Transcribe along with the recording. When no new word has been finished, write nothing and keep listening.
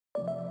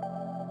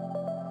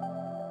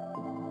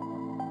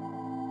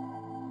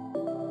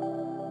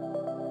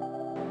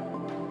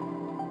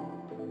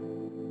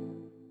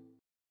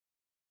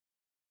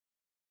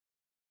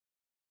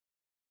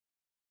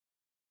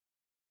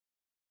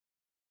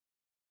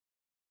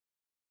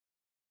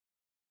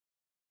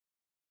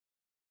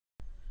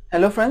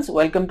Hello friends,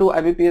 welcome to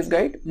IBPS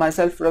guide.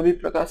 Myself Ravi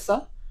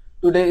Prakasa.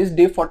 Today is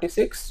day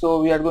 46,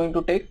 so we are going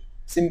to take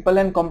simple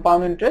and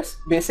compound interest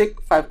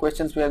basic 5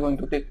 questions we are going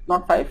to take.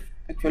 Not 5,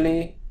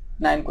 actually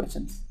 9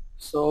 questions.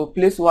 So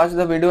please watch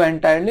the video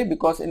entirely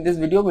because in this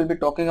video we'll be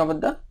talking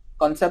about the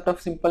concept of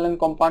simple and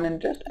compound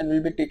interest and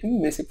we'll be taking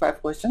basic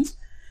 5 questions.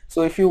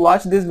 So if you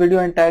watch this video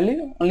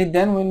entirely, only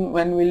then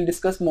when we'll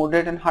discuss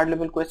moderate and hard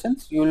level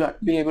questions, you will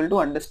be able to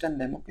understand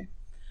them. Okay.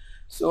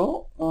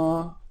 So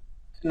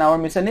and our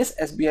mission is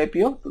SBI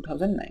PO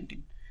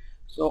 2019.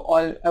 So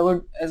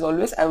as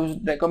always I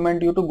would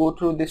recommend you to go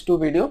through these 2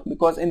 videos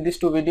because in these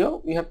 2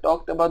 videos we have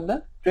talked about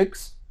the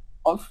tricks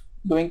of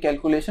doing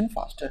calculation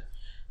faster.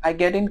 I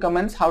get in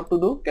comments how to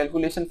do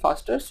calculation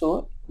faster,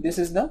 so this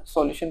is the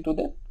solution to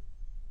the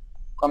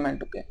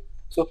comment. Okay,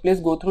 so please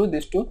go through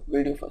these 2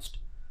 videos first.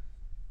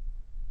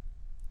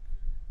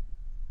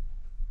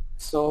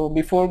 So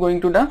before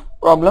going to the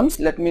problems,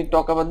 let me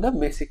talk about the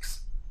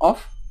basics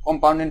of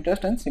compound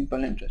interest and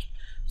simple interest.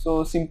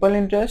 So simple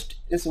interest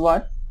is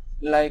what?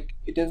 Like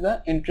it is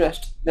the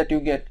interest that you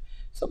get.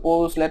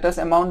 Suppose let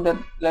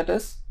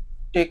us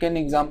take an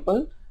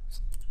example.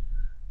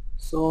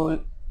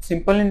 So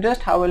simple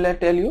interest, how will I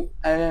tell you?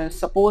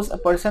 Suppose a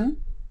person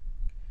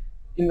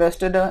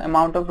invested an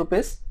amount of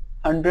rupees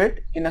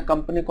 100 in a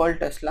company called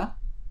Tesla.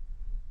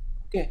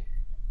 Okay,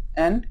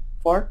 and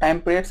for time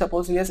period,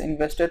 suppose he has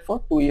invested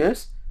for 2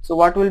 years. So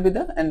what will be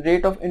the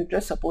rate of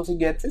interest? Suppose he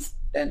gets is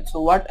 10.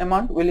 So what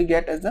amount will he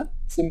get as the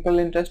simple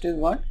interest is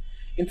what?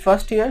 In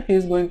first year he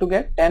is going to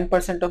get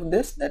 10% of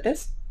this, that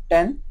is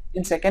 10.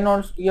 In second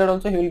year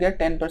also he will get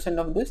 10%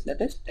 of this,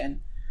 that is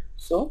 10.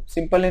 So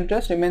simple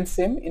interest remains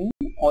same in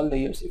all the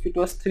years. If it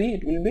was 3,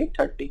 it will be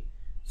 30.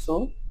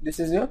 So this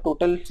is your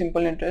total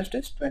simple interest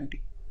is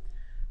 20.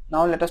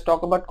 Now let us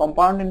talk about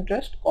compound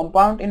interest.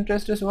 Compound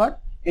interest is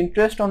what?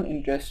 Interest on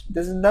interest.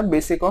 This is the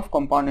basic of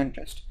compound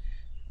interest.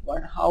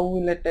 But how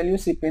will I tell you?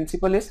 See,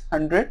 principal is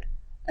 100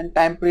 and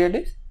time period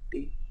is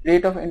t.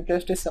 Rate of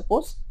interest is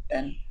suppose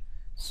 10.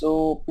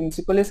 So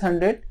principal is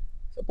 100.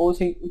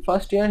 Suppose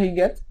first year he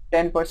gets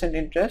 10%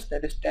 interest,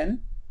 that is 10.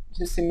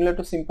 This is similar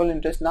to simple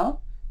interest.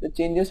 Now the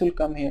changes will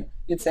come here.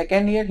 In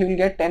second year he will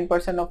get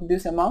 10% of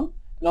this amount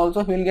and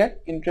also he will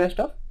get interest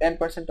of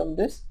 10% of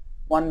this.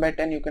 1 by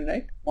 10 you can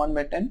write 1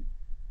 by 10,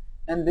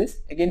 and this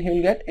again he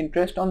will get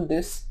interest on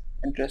this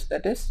interest,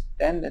 that is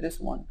 10, that is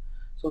 1.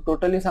 So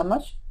total is how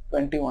much?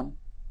 21.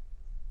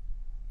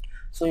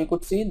 So you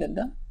could see that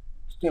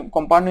the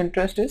compound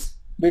interest is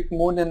bit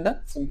more than the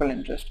simple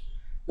interest.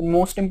 The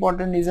most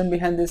important reason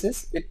behind this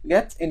is it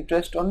gets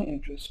interest on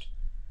interest.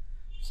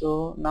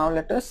 So now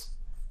let us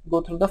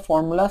go through the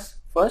formulas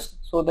first,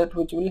 so that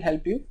which will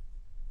help you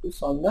to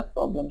solve the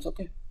problems.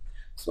 Okay,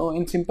 so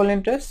in simple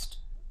interest,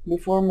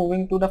 before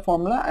moving to the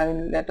formula,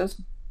 let us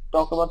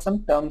talk about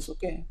some terms.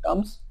 Okay,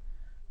 terms.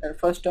 The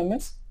first term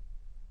is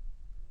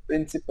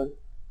principal.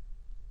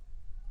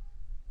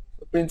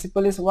 So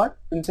principal is what?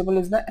 Principal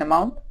is the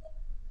amount.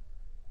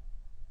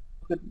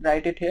 Okay,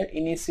 write it here,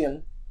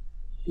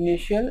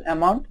 initial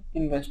amount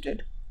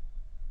invested.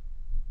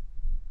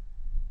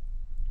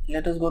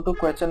 Let us go to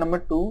question number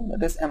 2,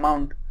 that is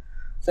amount.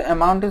 So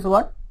amount is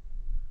what?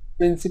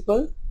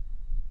 Principal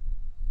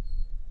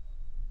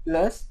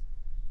plus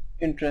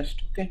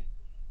interest. Okay,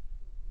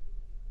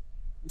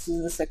 this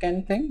is the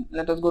second thing.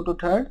 Let us go to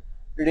third,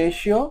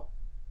 ratio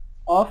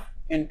of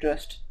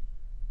interest.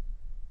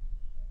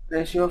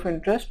 Ratio of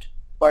interest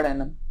per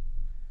annum.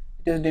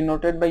 It is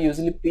denoted by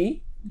usually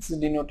P. This is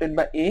denoted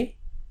by A.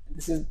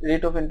 This is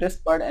rate of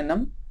interest per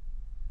annum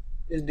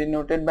is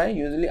denoted by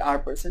usually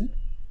R%.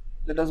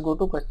 Let us go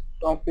to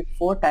topic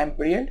 4, time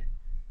period.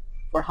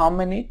 For how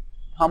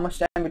much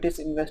time it is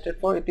invested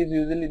for, it is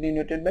usually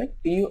denoted by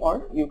T,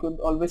 or you could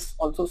always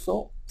also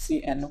show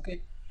CN.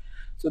 Okay,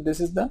 so this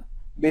is the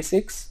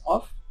basics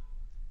of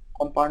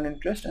compound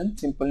interest and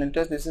simple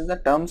interest. This is the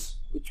terms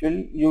which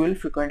you will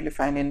frequently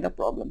find in the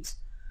problems.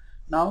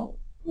 Now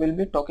we'll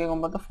be talking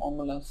about the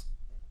formulas.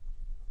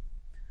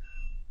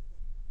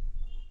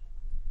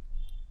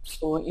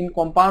 So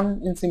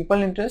in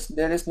simple interest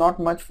there is not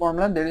much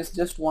formula, there is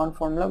just one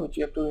formula which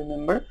you have to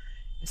remember.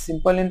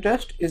 Simple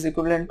interest is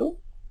equivalent to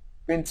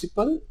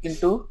principal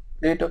into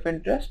rate of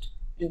interest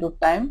into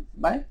time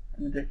by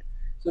 100.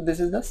 So this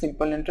is the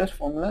simple interest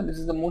formula. This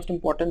is the most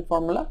important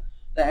formula.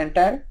 The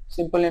entire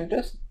simple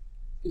interest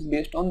is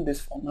based on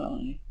this formula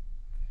only.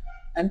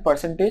 And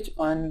percentage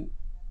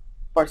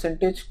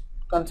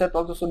concept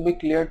also should be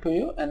clear to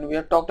you, and we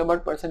have talked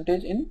about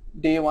percentage in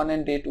day 1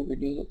 and day 2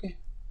 videos. Okay,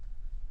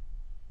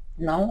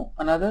 now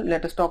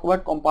let us talk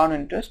about compound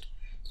interest.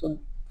 So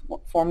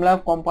formula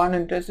of compound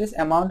interest is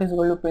amount is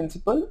equal to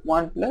principal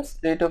 1 plus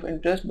rate of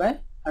interest by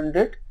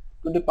 100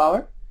 to the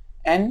power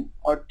n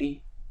or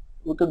t.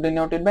 We could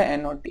denote it by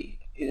n or t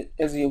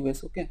as you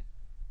wish. Okay,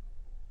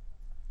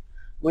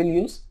 we'll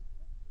use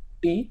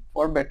t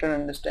for better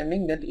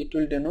understanding, that it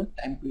will denote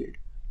time period.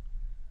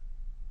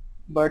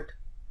 But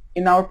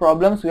in our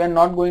problems we are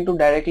not going to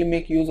directly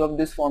make use of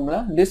this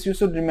formula. This you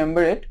should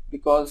remember it,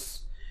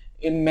 because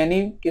in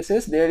many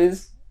cases there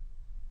is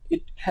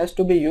it has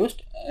to be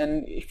used,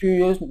 and if you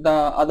use the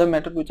other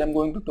method which I'm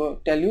going to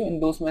tell you, in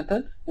those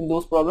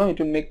problems, it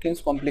will make things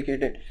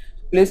complicated.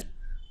 Please.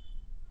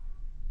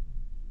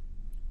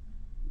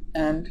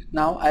 And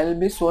now I will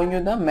be showing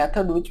you the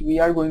method which we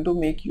are going to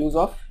make use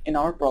of in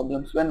our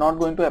problems. We are not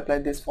going to apply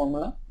this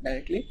formula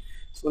directly,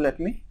 so let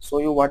me show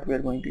you what we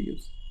are going to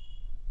use.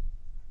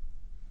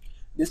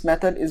 This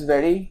method is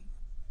very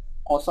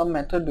awesome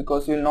method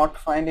because you will not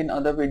find in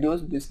other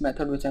videos this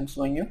method which I am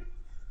showing you.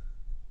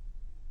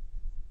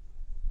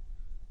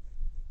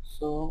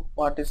 So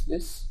what is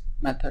this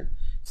method?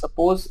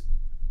 Suppose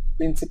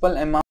principal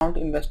amount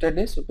invested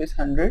is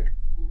 ₹100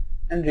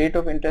 and rate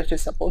of interest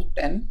is suppose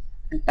 10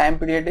 and time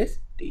period is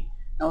T.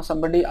 Now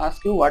somebody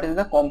asks you what is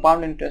the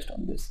compound interest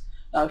on this.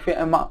 Now if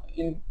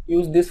you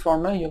use this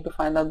formula, you have to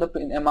find out the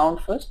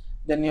amount first,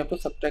 then you have to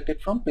subtract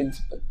it from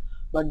principal,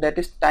 but that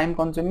is time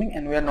consuming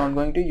and we are not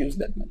going to use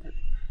that method.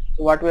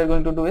 So what we are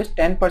going to do is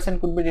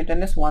 10% could be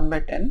written as 1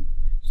 by 10.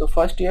 So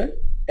first year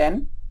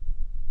 10,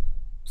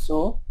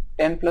 so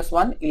 10 plus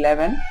 1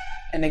 11,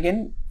 and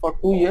again for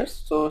 2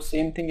 years, so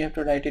same thing you have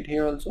to write it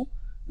here also.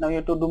 Now you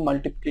have to do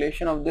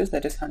multiplication of this,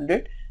 that is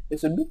 100,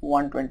 this would be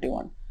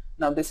 121.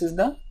 Now this is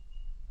the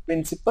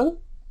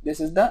principal, this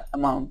is the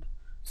amount.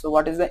 So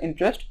what is the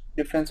interest?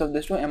 Difference of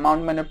this two,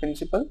 amount minus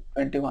principal,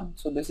 21.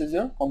 So this is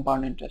your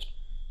compound interest.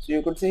 So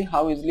you could see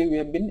how easily we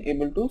have been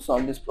able to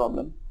solve this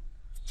problem.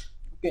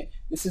 Okay,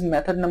 this is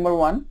method number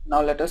 1.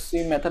 Now let us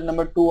see method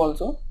number 2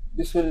 also.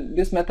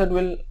 This method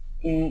will,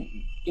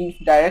 in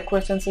direct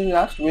questions is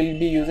asked, will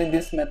be using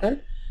this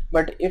method,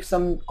 but if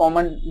some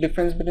common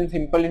difference between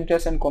simple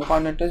interest and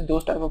compound interest,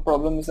 those type of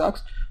problem is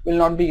asked, will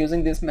not be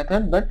using this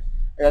method but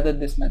rather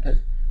this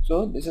method.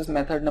 So this is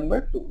method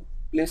number 2.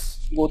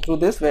 Please go through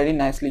this very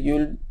nicely.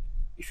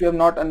 If you are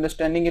not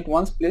understanding it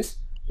once, please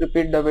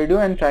repeat the video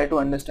and try to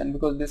understand,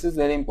 because this is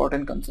very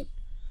important concept.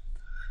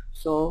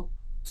 So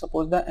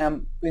suppose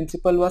the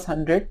principal was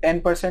 100,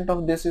 10%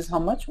 of this is how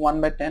much?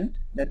 1 by 10,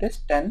 that is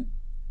 10,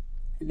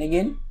 and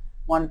again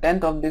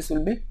 1/10 of this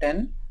will be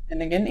 10,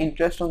 and again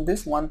interest on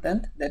this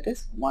 1/10, that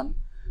is 1.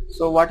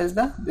 So what is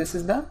this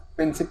is the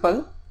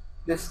principal,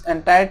 this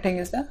entire thing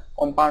is the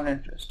compound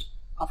interest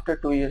after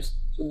 2 years.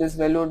 So this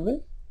value would be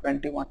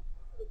 21.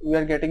 We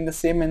are getting the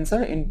same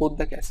answer in both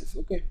the cases.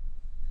 Okay,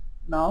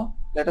 now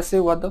let us see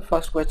what the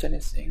first question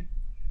is saying.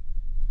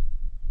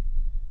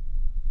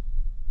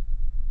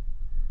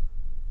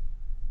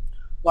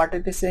 What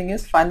it is saying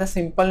is, find the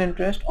simple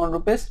interest on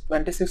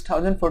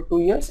 ₹26,000 for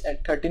 2 years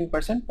at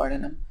 13% per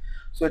annum.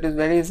 So it is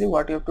very easy.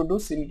 What you have to do,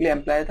 simply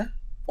apply the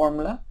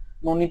formula.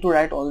 No need to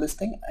write all this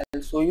thing. I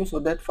will show you, so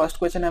that first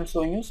question I am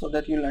showing you so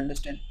that you will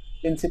understand.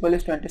 Principal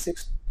is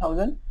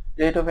 26,000,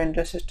 rate of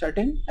interest is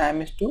 13,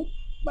 time is 2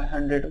 by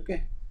 100.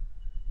 Okay,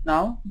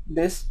 now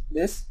this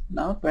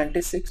now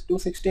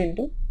 260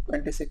 into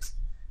 26.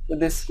 So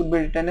this could be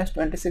written as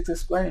 26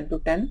 square into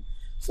 10.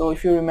 So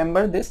if you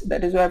remember this,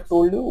 that is why I have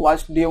told you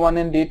watch day 1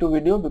 and day 2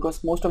 video,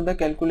 because most of the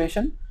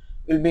calculation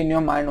will be in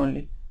your mind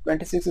only.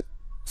 26 is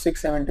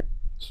 670.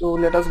 So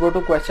let us go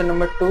to question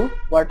number 2.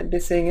 What it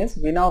is saying is,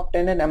 we now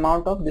obtain an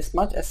amount of this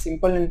much as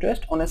simple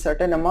interest on a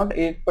certain amount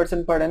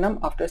 8% per annum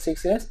after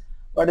 6 years.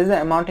 What is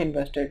the amount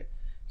invested?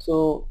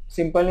 So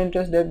simple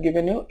interest they have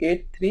given you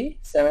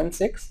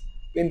 8376,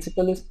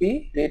 principal is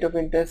P, rate of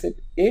interest is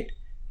 8,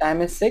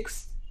 time is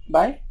 6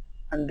 by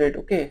 100.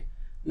 Okay,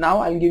 now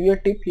I'll give you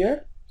a tip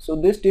here. So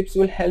these tips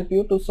will help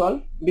you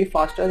to be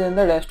faster than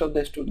the rest of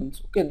the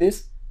students. Okay,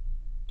 these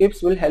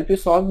tips will help you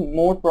solve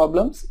more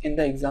problems in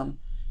the exam.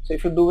 So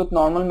if you do with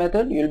normal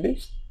method, you will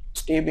be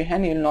stay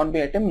behind, you will not be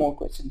attempt more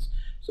questions.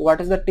 So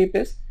what is the tip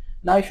is,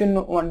 now if you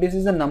know this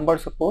is a number,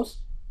 suppose,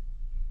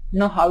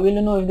 now how will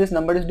you know if this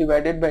number is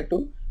divided by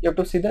 2? You have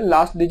to see the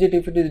last digit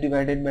if it is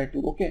divided by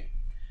 2. Okay,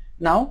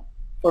 now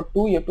for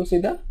 2 you have to see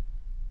the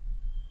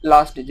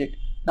last digit.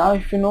 Now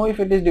if you know if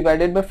it is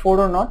divided by 4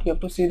 or not, you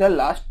have to see the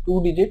last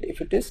 2 digit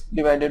if it is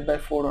divided by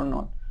 4 or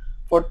not.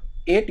 For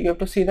 8 you have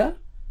to see the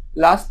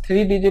last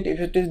 3 digit if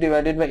it is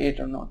divided by 8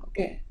 or not.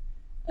 Okay,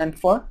 and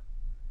for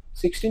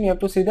 16 you have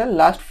to see the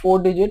last 4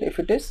 digit if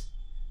it is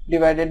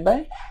divided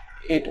by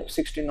 8 or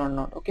 16 or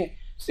not. Okay,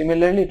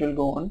 similarly it will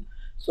go on.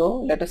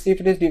 So let us see if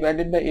it is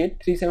divided by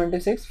 8,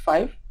 376,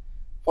 5,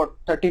 for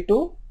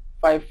 32,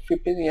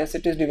 550, yes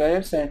it is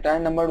divided, so entire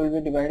number will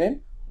be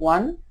divided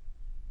 1.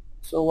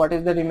 So what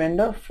is the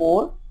remainder?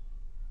 4.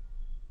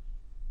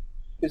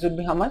 This would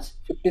be how much?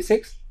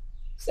 56,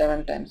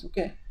 7 times.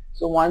 Okay,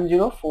 so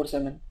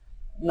 1047.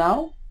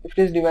 Now if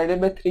it is divided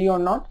by 3 or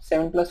not,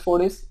 7 plus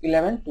 4 is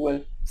 11,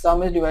 12.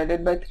 Sum is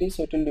divided by 3,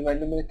 so it will divide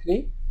by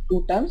 3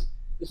 2 times.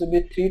 This will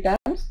be 3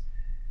 times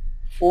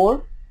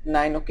 4,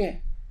 9.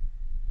 Okay,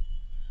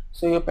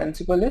 so your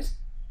principal is,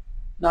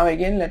 now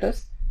again let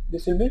us,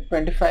 this will be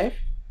 25,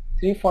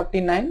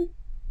 349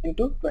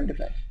 into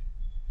 25.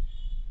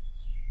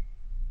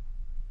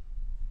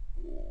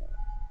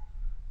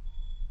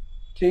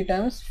 3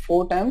 times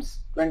 4 times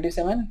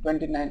 27,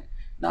 29.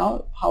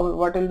 Now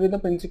what will be the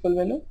principal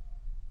value?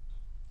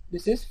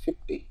 This is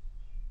 50,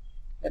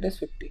 that is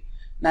 50.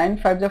 9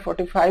 5 are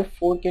 45,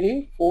 4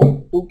 carry,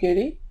 4 2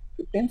 carry,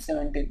 15,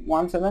 17.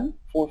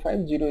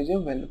 17450 is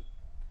your value.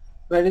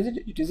 Where is it?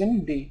 It is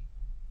in D.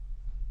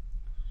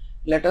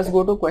 Let us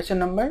go to question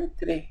number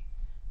 3.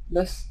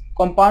 This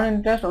compound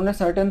interest on a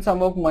certain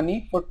sum of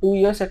money for 2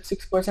 years at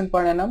 6%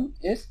 per annum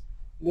is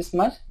this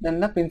much. Then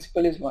the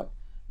principal is what?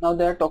 Now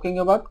they are talking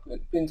about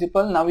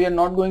principal. Now we are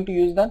not going to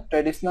use the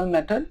traditional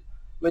method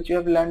which you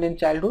have learned in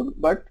childhood,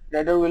 but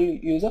rather we will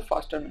use a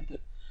faster method.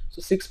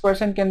 So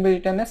 6% can be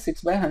written as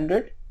 6 by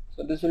 100.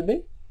 So this will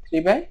be 3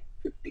 by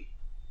 50.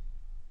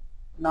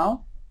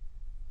 Now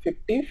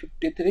 50,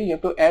 53, you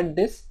have to add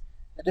this,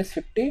 that is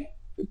 50,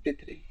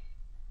 53.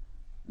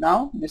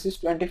 Now this is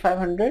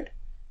 2500.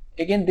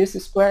 Again this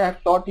square I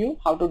have taught you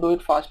how to do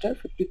it faster.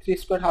 53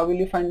 square, how will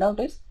you find out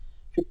is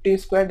 50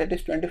 square, that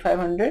is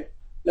 2500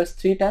 plus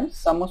 3 times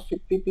sum of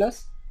 50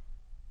 plus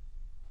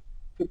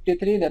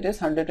 53, that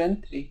is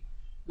 103.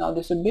 Now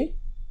this will be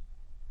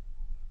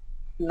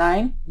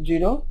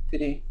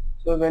 903.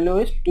 So value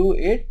is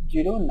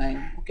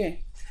 2809.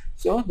 Okay,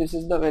 so this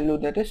is the value,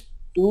 that is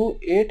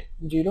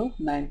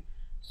 2809.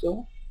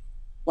 So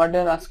what they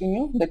are asking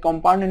you, the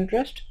compound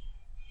interest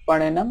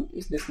per annum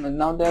is this much.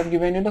 Now they have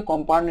given you the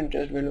compound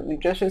interest value.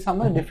 Interest is how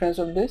much? Difference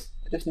of this,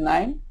 it is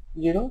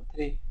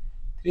 903.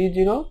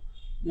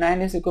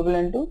 309 is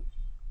equivalent to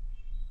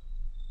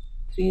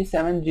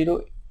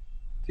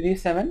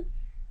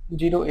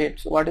 3708.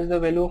 So what is the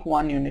value of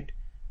 1 unit?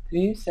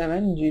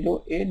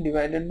 3708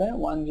 divided by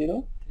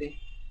 103,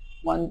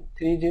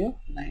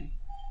 1309.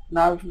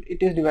 Now if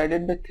it is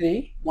divided by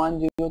 3,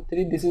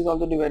 103, this is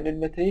also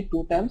divided by 3,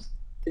 2 times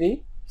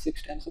 3,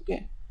 6 times.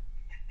 Okay,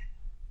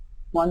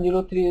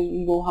 103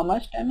 will go how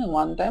much time?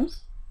 1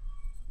 times,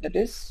 that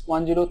is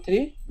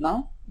 103.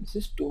 Now this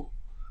is 2.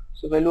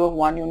 So value of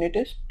 1 unit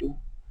is 2.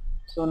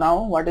 So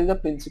now what is the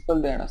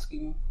principal they are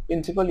asking you?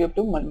 Principal, you have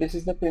to, this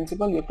is the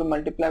principal, you have to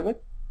multiply with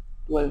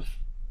 12.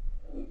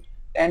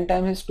 10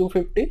 times is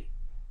 250,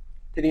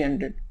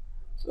 300.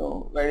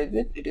 So where is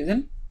it? It is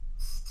in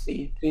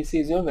C.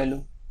 3C is your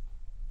value.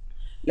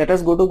 Let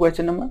us go to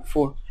question number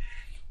 4.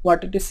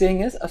 What it is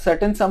saying is, a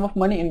certain sum of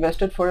money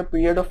invested for a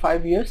period of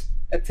 5 years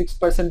at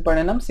 6% per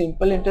annum,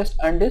 simple interest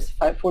earned is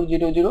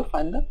 5400,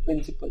 find the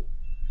principal.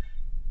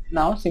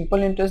 Now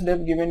simple interest, they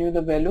have given you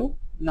the value.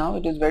 Now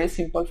it is very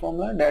simple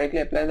formula, directly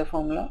apply the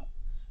formula.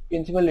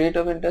 Principal rate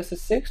of interest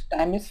is 6,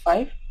 time is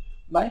 5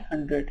 by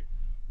 100.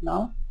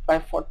 Now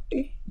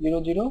 540,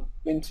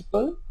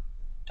 principal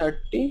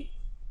 30,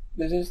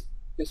 this is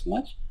this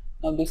much.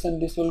 Now this and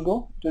this will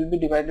go, it will be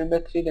divided by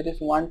 3, that is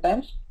 1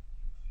 times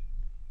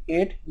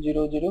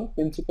 800.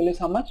 Principal is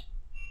how much?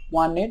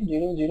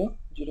 18000.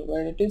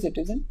 Where it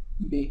is in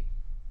B.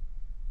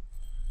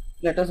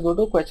 Let us go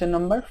to question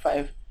number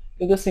 5.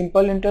 If the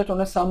simple interest on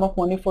a sum of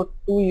money for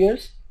 2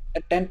 years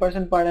at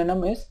 10% per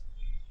annum is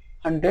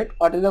 100,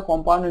 what is the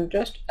compound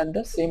interest at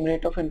the same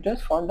rate of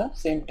interest for the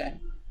same time?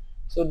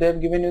 So they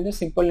have given you the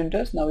simple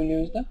interest. Now we'll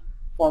use the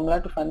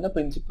formula to find the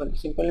principal.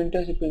 Simple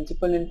interest is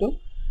principal into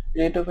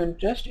rate of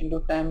interest into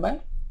time by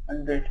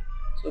 100.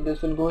 So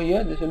this will go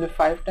here, this will be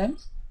 5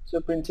 times. So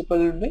principal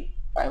will be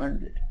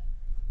 500.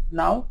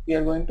 Now we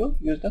are going to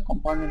use the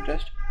compound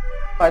interest.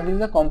 What is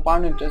the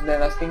compound interest they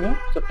are asking you?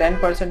 So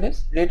 10%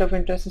 is, rate of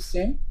interest is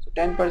same. So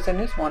 10%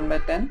 is 1 by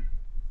 10.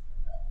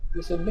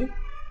 This will be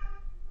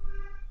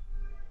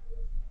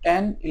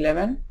 10,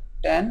 11,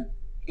 10,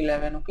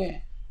 11.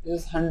 Okay, this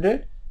is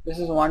 100. This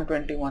is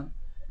 121.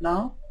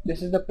 Now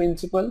this is the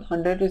principal.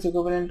 100 is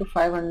equivalent to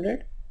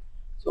 500.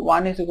 So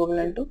 1 is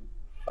equivalent to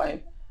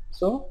 5.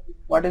 So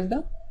what is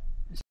the?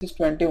 This is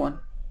 21.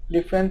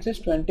 Difference is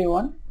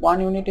 21.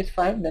 1 unit is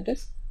 5. That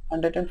is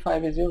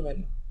 105 is your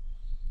value.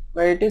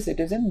 Where it is? It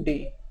is in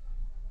D.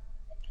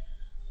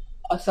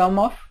 A sum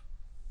of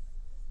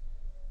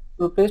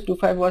rupees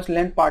 25 was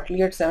lent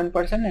partly at 7%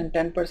 and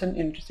 10%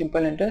 in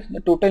simple interest.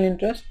 The total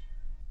interest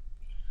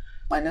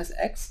minus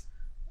X.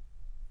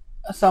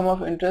 A sum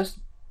of interest.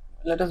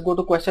 Let us go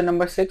to question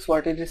number 6.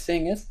 What it is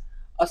saying is,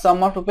 a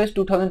sum of rupees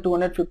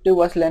 2250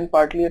 was lent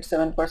partly at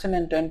 7%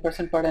 and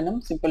 10% per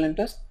annum simple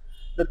interest.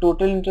 The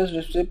total interest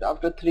received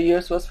after 3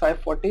 years was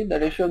 540. The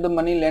ratio of the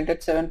money lent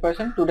at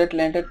 7% to that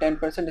lent at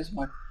 10% is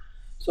what?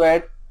 So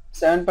at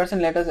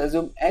 7% let us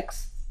assume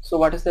X. So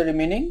what is the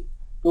remaining?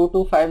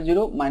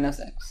 2250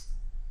 minus X.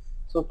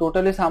 So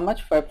total is how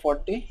much?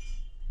 540.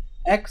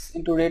 X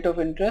into rate of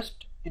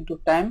interest into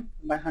time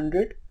by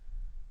 100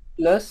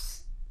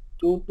 plus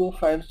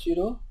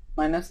 2250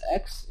 minus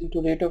X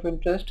into rate of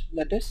interest,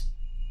 that is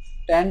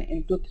 10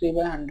 into 3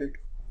 by 100.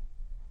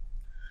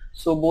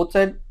 So both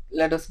sides,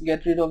 let us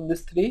get rid of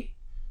this 3.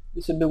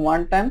 This will be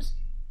 1 times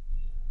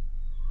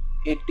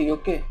 80.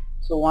 Okay,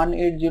 so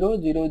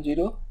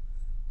 18000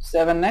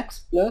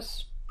 7x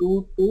plus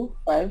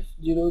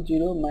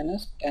 22500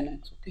 minus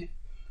 10x. Okay,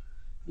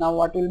 now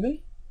what will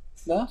be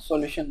the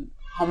solution?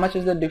 How much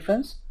is the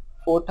difference?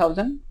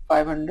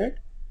 4500,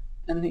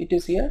 and it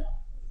is here.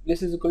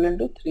 This is equivalent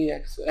to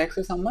 3x. So x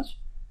is how much?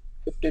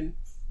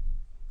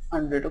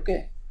 1500.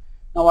 Okay,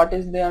 now what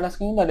is they are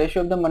asking? The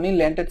ratio of the money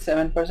lent at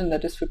 7%,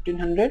 that is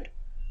 1500,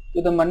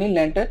 to the money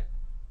lent at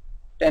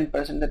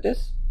 10%, that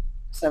is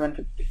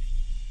 750.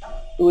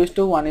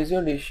 2:1 is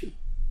your ratio.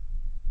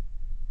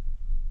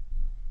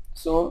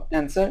 So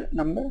answer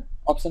number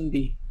option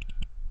B.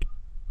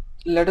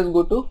 Let us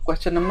go to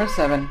question number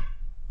 7.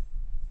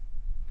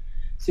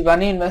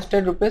 Shivani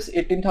invested rupees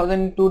 18,000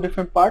 in 2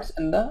 different parts,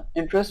 and the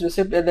interest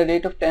received at the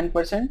rate of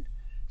 10%.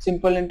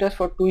 Simple interest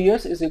for 2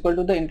 years is equal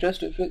to the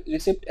interest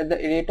received at the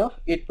rate of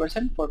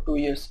 8% for 2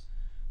 years.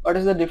 What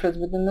is the difference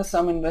between the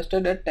sum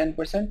invested at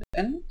 10%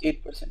 and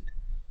 8%?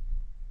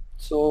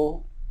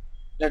 So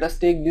let us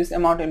take this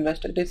amount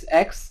invested is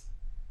X,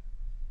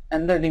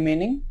 and the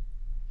remaining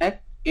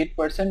at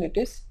 8% it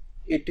is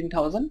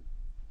 18,000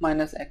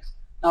 minus X.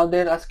 Now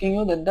they are asking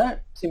you that the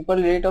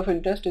simple rate of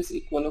interest is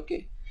equal.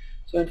 Okay,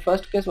 so in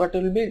first case what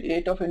will be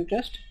rate of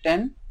interest?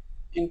 10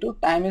 into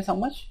time is how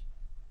much?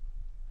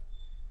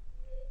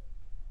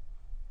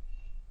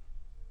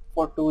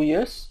 For 2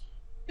 years.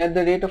 At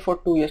the rate of for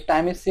 2 years,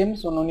 time is same,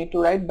 so no need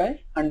to write. By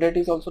 100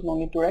 is also no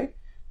need to write.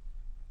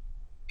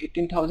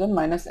 18,000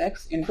 minus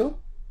X into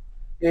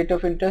rate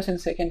of interest in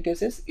second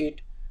case is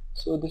 8.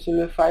 So this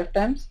will be 5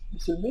 times,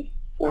 this will be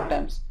 4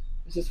 times.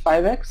 This is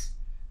 5x,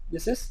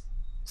 this is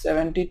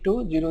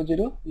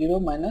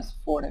 72,000 minus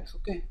 4x.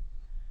 Okay,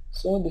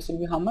 so this will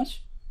be how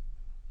much?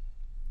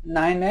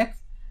 9x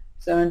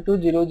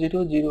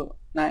 72,000.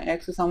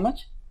 9x is how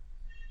much?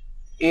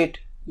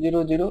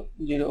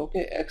 8,000.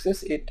 Okay, x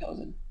is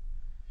 8,000.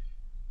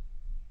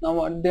 Now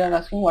what they are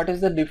asking, what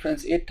is the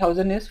difference?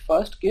 8,000 is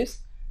first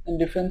case, and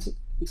difference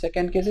in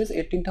second case is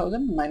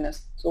 18,000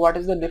 minus. So what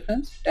is the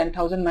difference?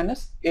 10,000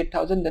 minus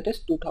 8,000, that is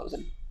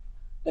 2,000.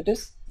 That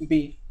is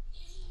B.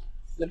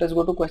 Let us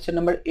go to question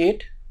number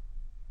 8.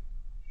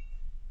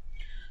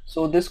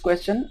 So this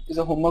question is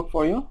a homework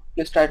for you.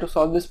 Please try to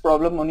solve this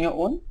problem on your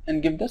own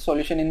and give the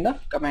solution in the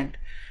comment,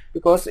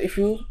 because if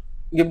you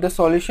give the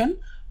solution,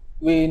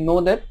 we know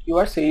that you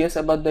are serious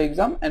about the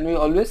exam, and we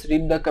always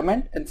read the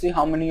comment and see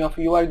how many of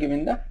you are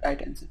giving the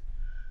right answer.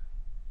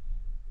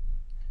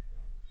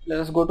 Let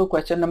us go to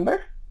question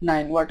number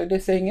 9. What it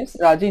is saying is,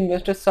 Raji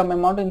invested some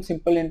amount in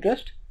simple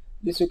interest.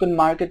 This you can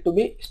mark it to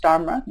be star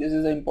mark. This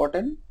is an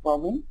important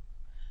problem.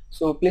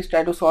 So please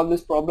try to solve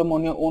this problem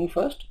on your own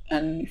first,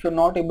 and if you are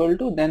not able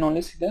to, then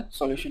only see the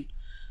solution.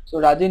 So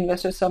Raji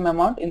invested some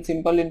amount in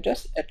simple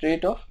interest at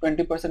rate of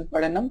 20%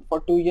 per annum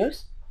for 2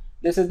 years.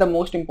 This is the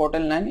most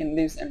important line in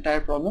this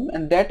entire problem,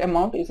 and that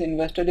amount is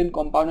invested in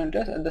compound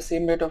interest at the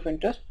same rate of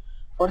interest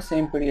for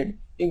same period.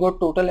 He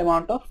got total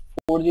amount of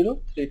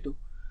 4032.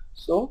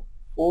 So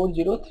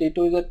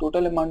 4032 is the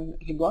total amount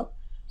he got.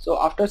 So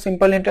after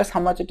simple interest, how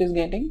much it is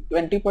getting?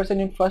 20%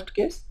 in first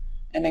case,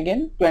 and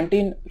again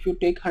 20 if you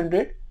take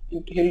 100,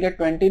 he'll get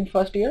 20 in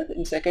first year,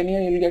 in second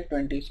year he'll get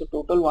 20, so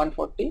total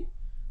 140,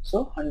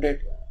 so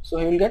 100. So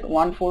he will get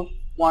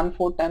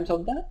 1/4 times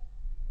of the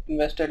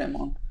invested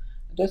amount.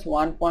 It is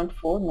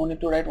 1.4, no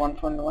need to write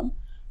 1.1,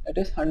 that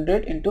is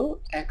 100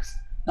 into X.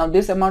 Now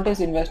this amount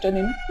is invested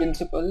in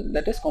principal,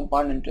 that is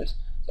compound interest.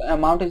 So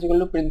amount is equal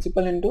to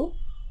principal into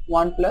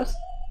 1 plus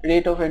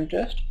rate of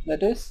interest,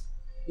 that is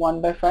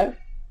 1/5.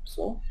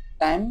 So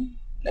time,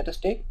 let us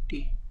take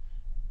T.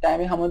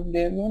 Time is how much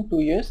they have given? 2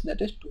 years,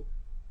 that is 2.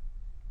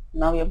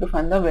 Now we have to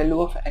find the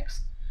value of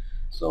X.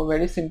 So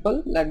very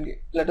simple,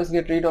 let us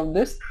get rid of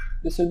this.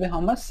 This will be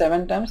how much?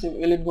 7 times.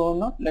 Will it go or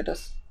not? Let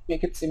us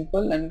make it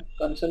simple and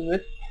cancel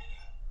with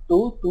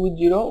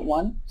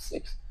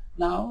 22016.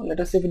 Now let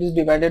us see if it is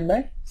divided by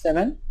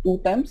 7. 2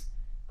 times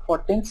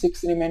 14,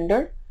 6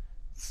 remainder,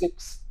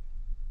 6.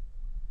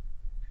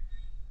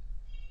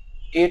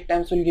 8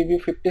 times will give you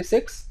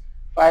 56.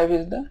 5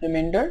 is the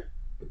remainder,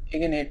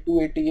 again 8,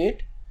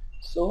 288.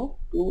 So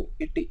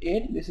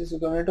 288, this is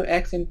equivalent to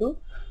X into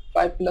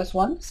 5 plus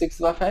 1,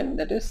 6/5,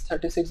 that is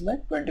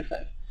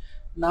 36/25.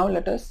 Now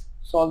let us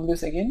solve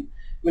this again.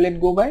 Will it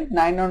go by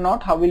 9 or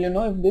not? How will you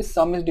know if this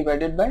sum is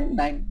divided by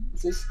 9?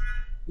 This is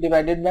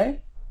divided by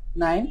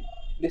 9.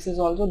 This is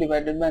also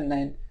divided by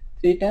 9.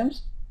 3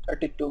 times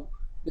 32.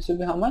 This will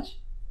be how much?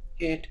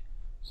 8.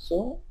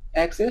 So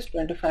X is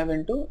 25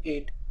 into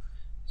 8.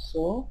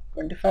 So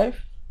 25,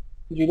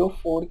 0,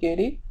 4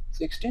 carry,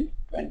 16,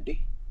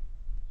 20.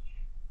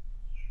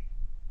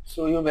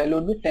 So your value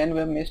would be 10. We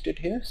have missed it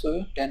here.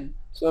 So 10.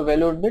 So your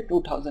value would be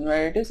 2000.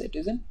 Where it is? It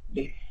is in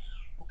D.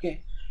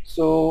 Okay.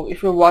 So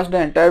if you watched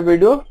the entire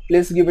video,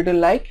 please give it a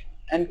like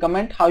and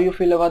comment how you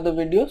feel about the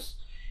videos.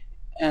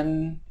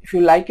 And if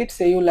you like it,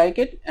 say you like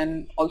it,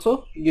 and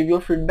also give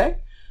your feedback.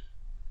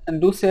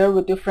 And do share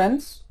with your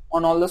friends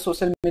on all the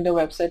social media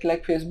websites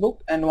like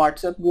Facebook and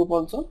WhatsApp group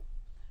also.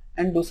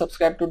 And do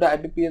subscribe to the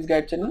IBPS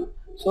guide channel.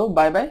 So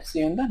bye bye. See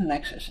you in the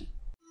next session.